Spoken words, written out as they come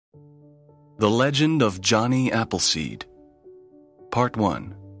The Legend of Johnny Appleseed. Part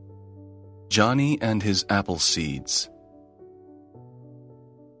 1. Johnny and his Apple Seeds.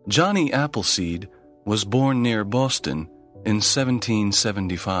 Johnny Appleseed was born near Boston in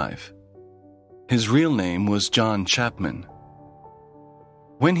 1775. His real name was John Chapman.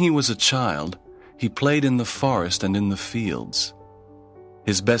 When he was a child, he played in the forest and in the fields.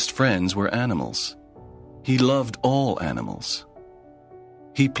 His best friends were animals. He loved all animals.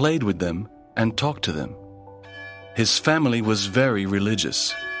 He played with them and talked to them. His family was very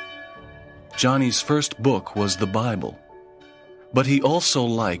religious. Johnny's first book was the Bible, but he also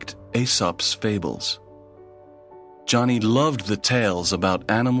liked Aesop's fables. Johnny loved the tales about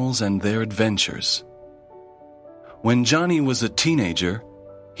animals and their adventures. When Johnny was a teenager,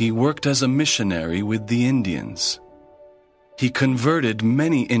 he worked as a missionary with the Indians. He converted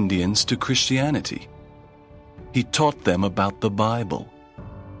many Indians to Christianity. He taught them about the Bible.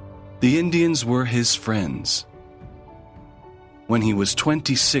 The Indians were his friends. When he was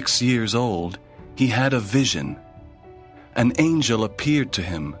 26 years old, he had a vision. An angel appeared to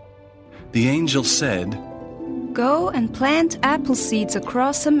him. The angel said, "Go and plant apple seeds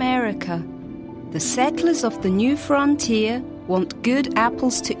across America. The settlers of the new frontier want good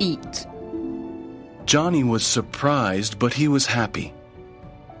apples to eat." Johnny was surprised, but he was happy.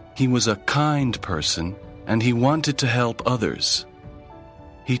 He was a kind person, and he wanted to help others.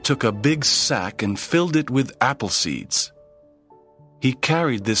 He took a big sack and filled it with apple seeds. He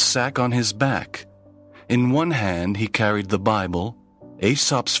carried this sack on his back. In one hand he carried the Bible,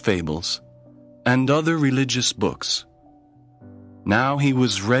 Aesop's fables, and other religious books. Now he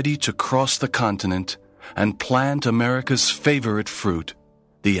was ready to cross the continent and plant America's favorite fruit,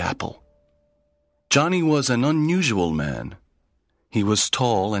 the apple. Johnny was an unusual man. He was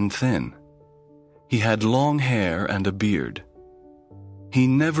tall and thin. He had long hair and a beard. He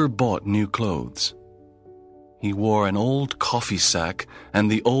never bought new clothes. He wore an old coffee sack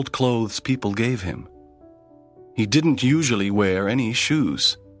and the old clothes people gave him. He didn't usually wear any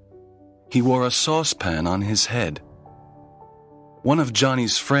shoes. He wore a saucepan on his head. One of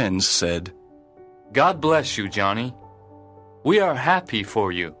Johnny's friends said, "God bless you, Johnny. We are happy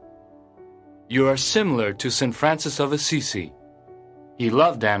for you. You are similar to St. Francis of Assisi. He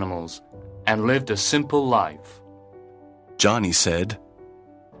loved animals and lived a simple life." Johnny said,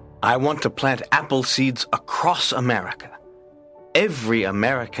 "I want to plant apple seeds across America. Every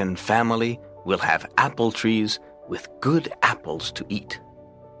American family will have apple trees with good apples to eat."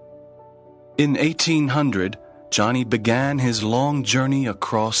 In 1800, Johnny began his long journey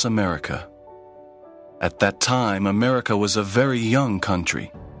across America. At that time, America was a very young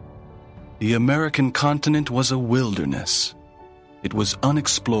country. The American continent was a wilderness. It was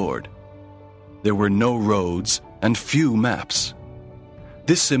unexplored. There were no roads and few maps.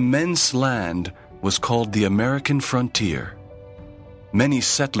 This immense land was called the American frontier. Many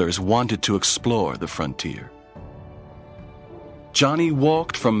settlers wanted to explore the frontier. Johnny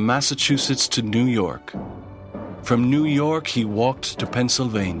walked from Massachusetts to New York. From New York, he walked to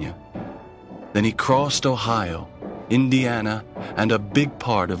Pennsylvania. Then he crossed Ohio, Indiana, and a big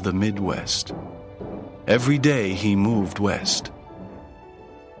part of the Midwest. Every day he moved west.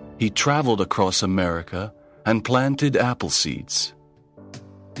 He traveled across America and planted apple seeds.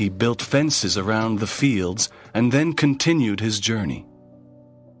 He built fences around the fields and then continued his journey.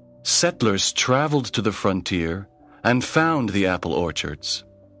 Settlers traveled to the frontier and found the apple orchards.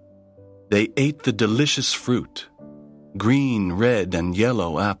 They ate the delicious fruit, green, red, and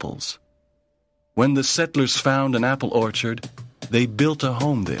yellow apples. When the settlers found an apple orchard, they built a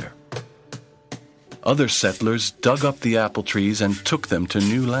home there. Other settlers dug up the apple trees and took them to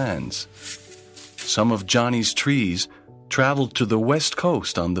new lands. Some of Johnny's trees traveled to the west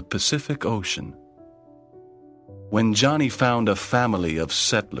coast on the Pacific Ocean. When Johnny found a family of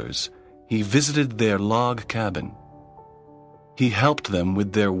settlers, he visited their log cabin. He helped them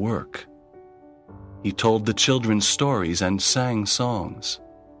with their work. He told the children stories and sang songs.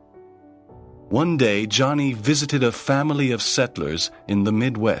 One day, Johnny visited a family of settlers in the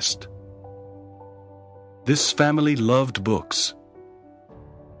Midwest. This family loved books.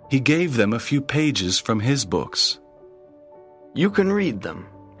 He gave them a few pages from his books. "You can read them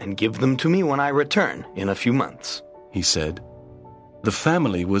and give them to me when I return in a few months," he said. The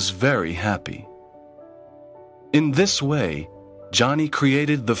family was very happy. In this way, Johnny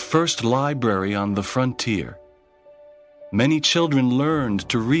created the first library on the frontier. Many children learned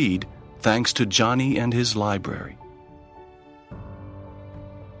to read thanks to Johnny and his library.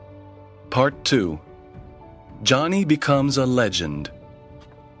 Part 2. Johnny becomes a legend.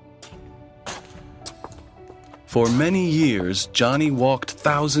 For many years, Johnny walked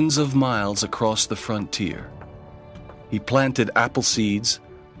thousands of miles across the frontier. He planted apple seeds,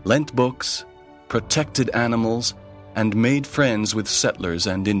 lent books, protected animals, and made friends with settlers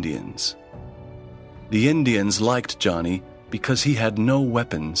and Indians. The Indians liked Johnny because he had no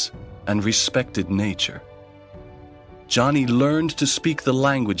weapons and respected nature. Johnny learned to speak the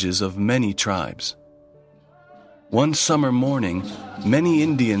languages of many tribes. One summer morning, many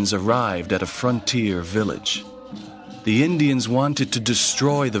Indians arrived at a frontier village. The Indians wanted to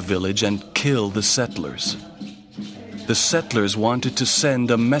destroy the village and kill the settlers. The settlers wanted to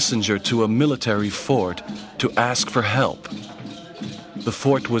send a messenger to a military fort to ask for help. The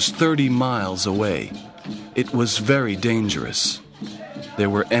fort was 30 miles away. It was very dangerous.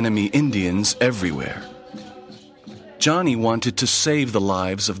 There were enemy Indians everywhere. Johnny wanted to save the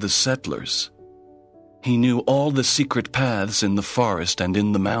lives of the settlers. He knew all the secret paths in the forest and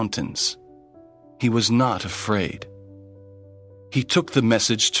in the mountains. He was not afraid. He took the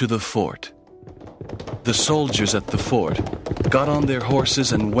message to the fort. The soldiers at the fort got on their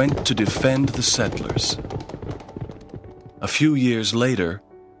horses and went to defend the settlers. A few years later,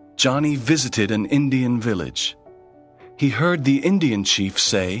 Johnny visited an Indian village. He heard the Indian chief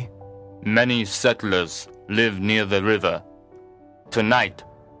say, "Many settlers live near the river. Tonight,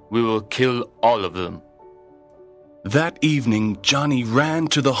 we will kill all of them." That evening, Johnny ran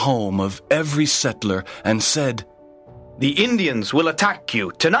to the home of every settler and said, "The Indians will attack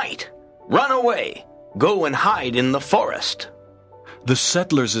you tonight. Run away. Go and hide in the forest." The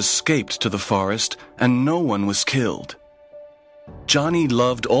settlers escaped to the forest and no one was killed. Johnny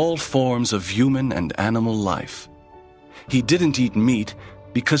loved all forms of human and animal life. He didn't eat meat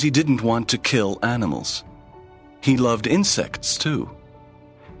because he didn't want to kill animals. He loved insects too.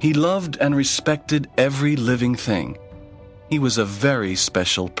 He loved and respected every living thing. He was a very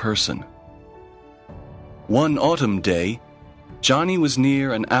special person. One autumn day, Johnny was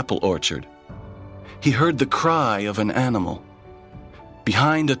near an apple orchard. He heard the cry of an animal.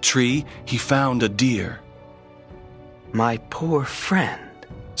 Behind a tree, he found a deer. "My poor friend,"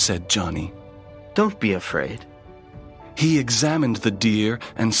 said Johnny. "Don't be afraid." He examined the deer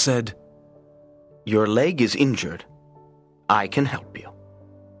and said, "Your leg is injured. I can help you."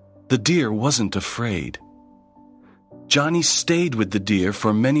 The deer wasn't afraid. Johnny stayed with the deer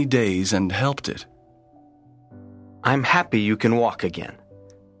for many days and helped it. "I'm happy you can walk again.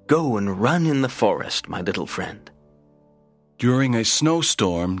 Go and run in the forest, my little friend." During a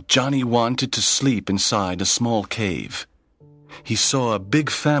snowstorm, Johnny wanted to sleep inside a small cave. He saw a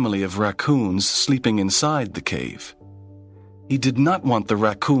big family of raccoons sleeping inside the cave. He did not want the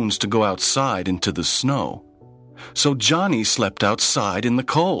raccoons to go outside into the snow, so Johnny slept outside in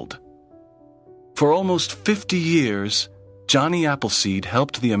the cold. For almost 50 years, Johnny Appleseed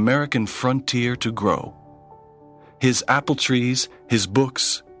helped the American frontier to grow. His apple trees, his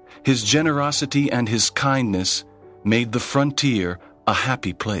books, his generosity, and his kindness made the frontier a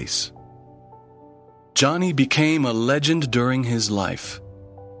happy place. Johnny became a legend during his life.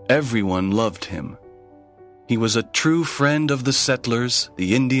 Everyone loved him. He was a true friend of the settlers,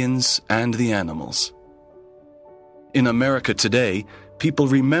 the Indians, and the animals. In America today, people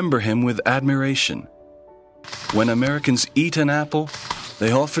remember him with admiration. When Americans eat an apple,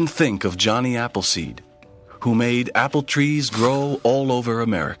 they often think of Johnny Appleseed, who made apple trees grow all over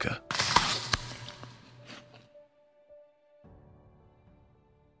America.